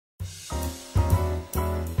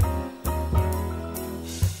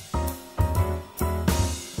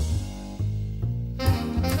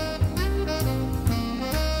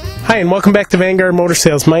Hi, and welcome back to Vanguard Motor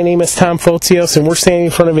Sales. My name is Tom Fotios, and we're standing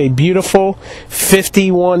in front of a beautiful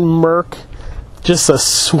 51 Merc. Just a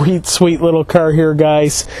sweet, sweet little car here,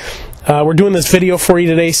 guys. We're doing this video for you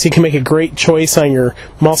today so you can make a great choice on your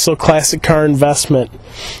muscle classic car investment.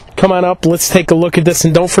 Come on up, let's take a look at this,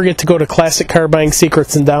 and don't forget to go to Classic Car Buying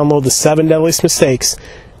Secrets and download the 7 Deadliest Mistakes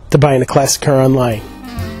to Buying a Classic Car Online.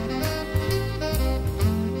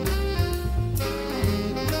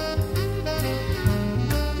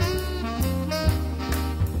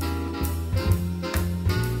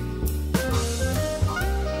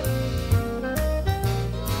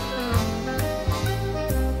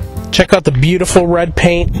 Check out the beautiful red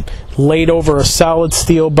paint laid over a solid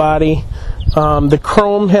steel body. The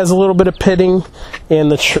chrome has a little bit of pitting,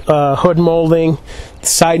 and the hood molding. The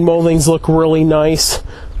side moldings look really nice.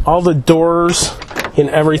 All the doors and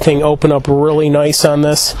everything open up really nice on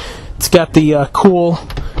this. It's got the cool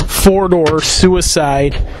 4-door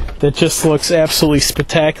suicide that just looks absolutely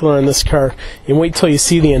spectacular in this car. And wait till you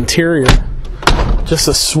see the interior. Just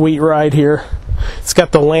a sweet ride here. It's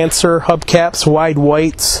got the Lancer hubcaps, wide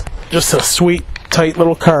whites. Just a sweet, tight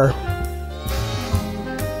little car.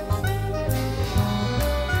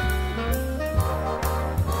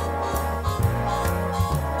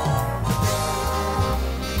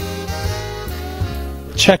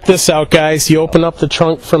 Check this out, guys. You open up the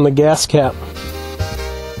trunk from the gas cap.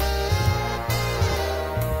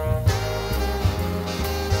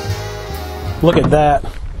 Look at that.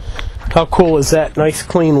 How cool is that? Nice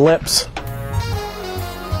clean lips.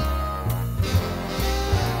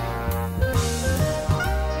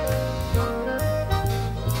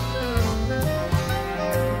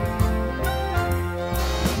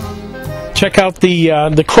 Check out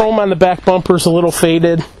the chrome on the back bumper is a little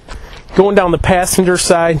faded. Going down the passenger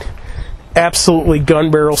side, absolutely gun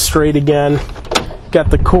barrel straight again. Got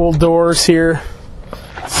the cool doors here,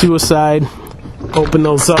 suicide. Open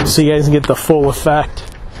those up so you guys can get the full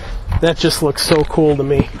effect. That just looks so cool to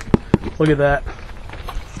me. Look at that.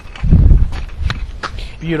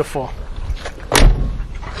 Beautiful.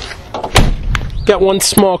 Got one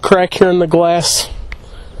small crack here in the glass.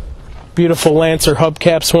 Beautiful Lancer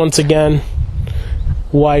hubcaps once again.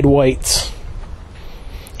 Wide whites.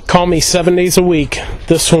 Call me 7 days a week.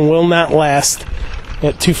 This one will not last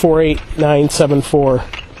at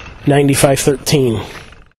 248-974-9513.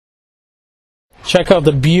 Check out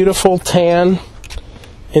the beautiful tan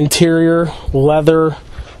interior, leather.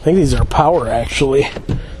 I think these are power actually.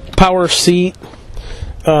 Power seat,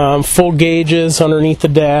 full gauges underneath the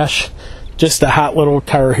dash. Just a hot little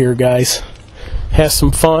car here, guys. Have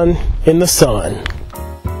some fun in the sun.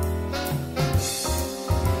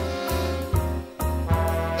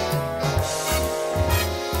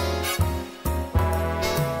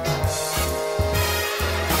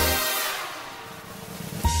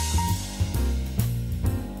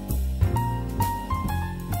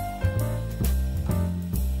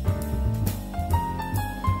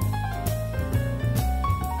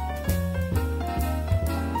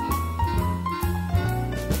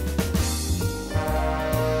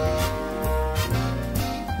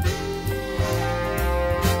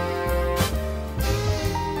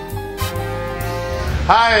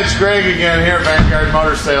 Hi, it's Greg again here at Vanguard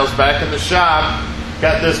Motor Sales, back in the shop.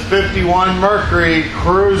 Got this 51 Mercury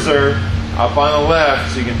Cruiser up on the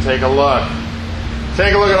left so you can take a look.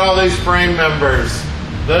 Take a look at all these frame members.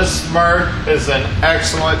 This Merc is in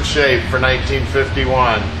excellent shape for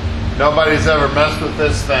 1951. Nobody's ever messed with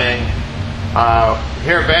this thing.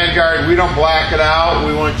 Here at Vanguard, we don't black it out.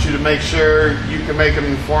 We want you to make sure you can make an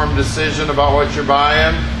informed decision about what you're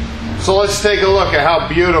buying. So let's take a look at how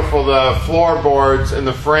beautiful the floorboards and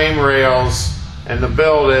the frame rails and the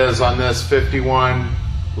build is on this 51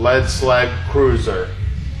 lead sled cruiser.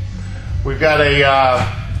 We've got a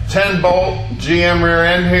 10-bolt GM rear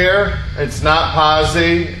end here. It's not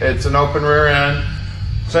posi, it's an open rear end.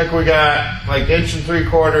 Looks like we got like 1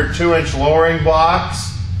 3/4, 2-inch lowering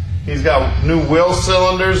blocks. He's got new wheel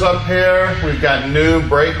cylinders up here. We've got new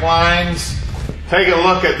brake lines. Take a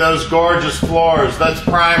look at those gorgeous floors. That's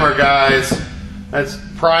primer, guys. That's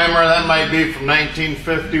primer. That might be from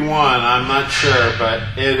 1951. I'm not sure, but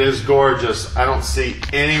it is gorgeous. I don't see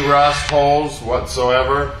any rust holes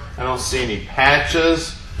whatsoever. I don't see any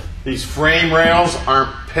patches. These frame rails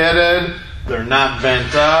aren't pitted. They're not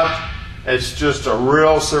bent up. It's just a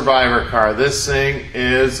real survivor car. This thing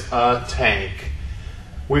is a tank.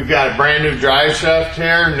 We've got a brand new drive shaft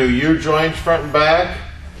here, new U-joints front and back.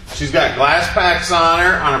 She's got glass packs on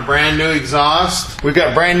her on a brand new exhaust. We've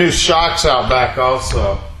got brand new shocks out back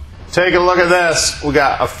also. Take a look at this. We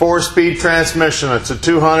got a 4-speed transmission. It's a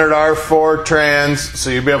 200 R4 trans, so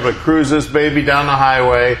you'll be able to cruise this baby down the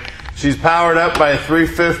highway. She's powered up by a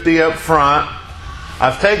 350 up front.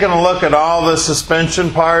 I've taken a look at all the suspension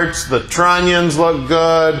parts. The trunnions look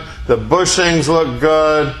good. The bushings look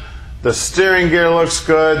good. The steering gear looks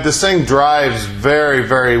good. This thing drives very,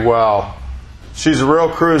 very well. She's a real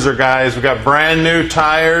cruiser, guys. We've got brand new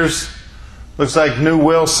tires. Looks like new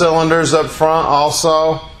wheel cylinders up front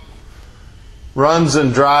also. Runs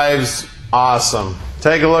and drives awesome.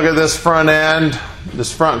 Take a look at this front end.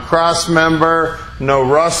 This front cross member. No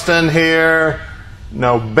rust in here.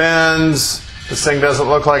 No bends. This thing doesn't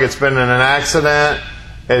look like it's been in an accident.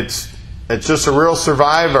 It's just a real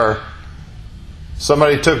survivor.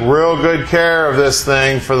 Somebody took real good care of this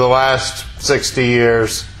thing for the last 60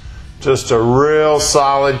 years. Just a real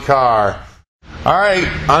solid car. Alright,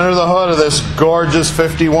 under the hood of this gorgeous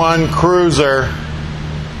 51 Cruiser,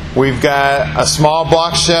 we've got a small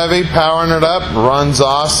block Chevy powering it up. Runs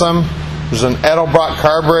awesome. There's an Edelbrock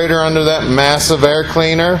carburetor under that massive air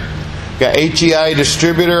cleaner. Got HEI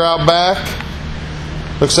distributor out back.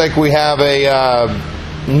 Looks like we have a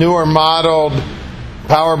newer modeled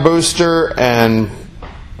power booster and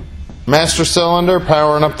master cylinder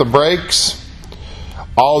powering up the brakes.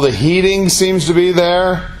 All the heating seems to be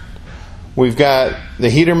there. We've got the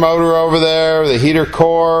heater motor over there, the heater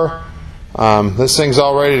core. This thing's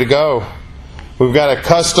all ready to go. We've got a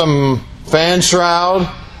custom fan shroud,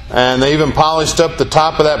 and they even polished up the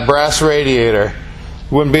top of that brass radiator.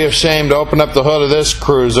 Wouldn't be ashamed to open up the hood of this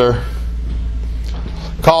Cruiser.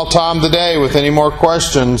 Call Tom today with any more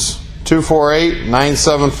questions.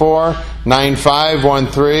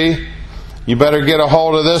 248-974-9513. You better get a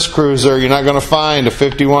hold of this Cruiser. You're not going to find a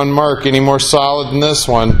 51 Merc any more solid than this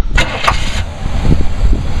one.